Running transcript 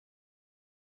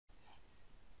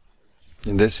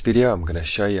In this video I'm going to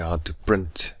show you how to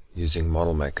print using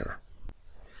Model Maker.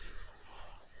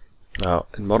 Now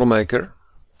in Model Maker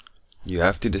you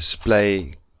have to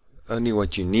display only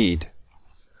what you need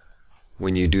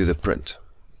when you do the print.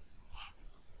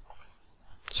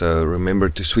 So remember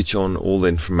to switch on all the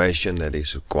information that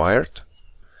is required,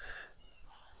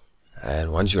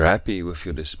 and once you're happy with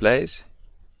your displays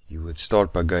you would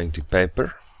start by going to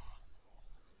Paper,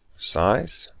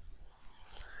 Size,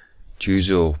 choose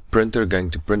your printer, going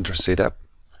to Printer Setup,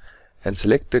 and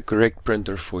select the correct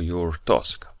printer for your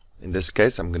task. In this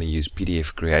case I'm going to use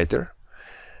PDF Creator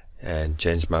and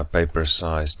change my paper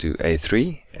size to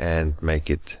A3 and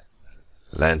make it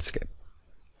landscape.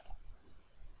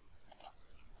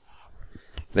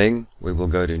 Then we will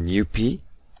go to New P,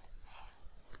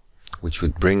 which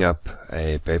would bring up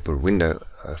a paper window.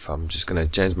 If I'm just going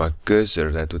to change my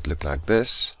cursor, that would look like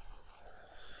this.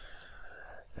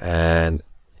 And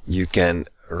you can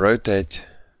rotate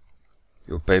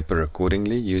your paper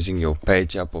accordingly using your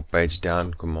page up or page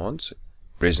down commands.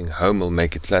 Pressing home will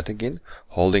make it flat again.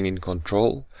 Holding in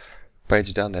control,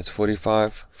 page down, that's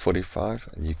 45, 45,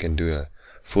 and you can do a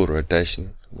full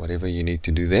rotation, whatever you need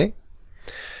to do there.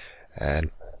 And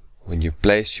when you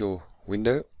place your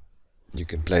window, you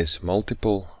can place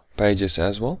multiple pages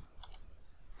as well.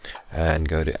 And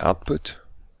go to Output,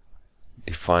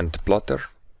 define plotter,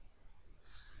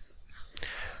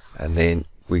 and then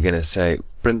we're going to say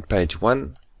print page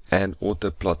 1 and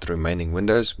auto plot remaining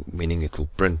windows, meaning it will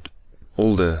print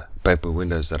all the paper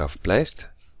windows that I've placed.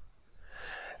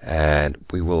 And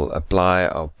we will apply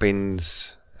our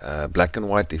pens black and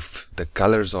white if the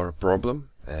colors are a problem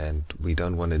and we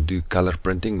don't want to do color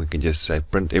printing. We can just say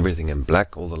print everything in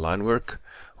black, all the line work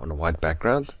on a white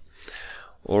background.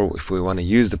 Or if we want to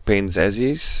use the pens as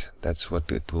is, that's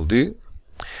what it will do.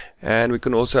 And we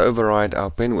can also override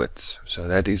our pen widths. So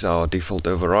that is our default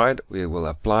override. We will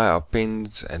apply our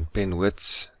pens and pen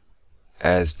widths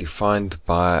as defined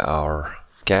by our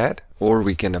CAD, or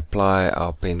we can apply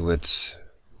our pen widths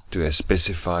to a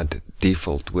specified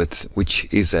default width, which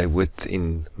is a width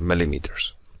in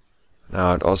millimeters.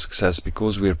 Now it asks us,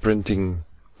 because we're printing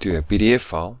to a PDF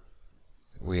file,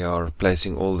 we are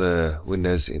placing all the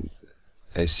windows in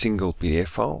a single PDF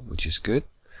file, which is good.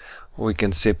 Or we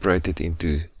can separate it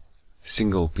into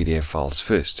single PDF files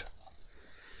first.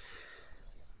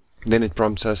 Then it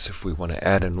prompts us if we want to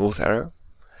add a north arrow.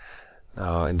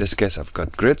 Now in this case I've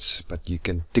got grids, but you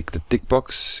can tick the tick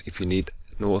box if you need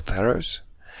north arrows.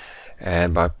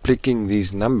 And by clicking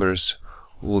these numbers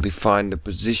we'll define the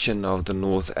position of the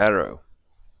north arrow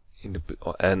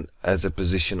and as a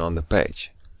position on the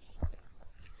page.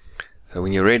 So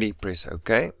when you're ready, press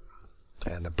OK,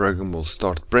 and the program will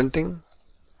start printing.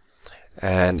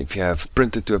 And if you have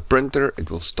printed to a printer, it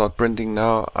will start printing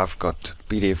now. I've got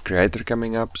PDF Creator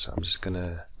coming up, so I'm just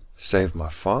gonna save my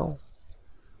file,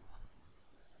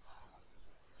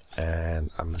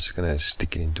 and I'm just gonna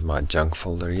stick it into my junk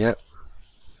folder here.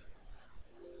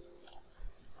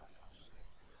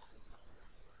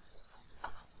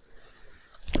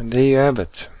 And there you have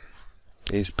it.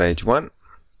 There's page 1,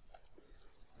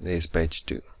 there's page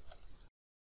 2.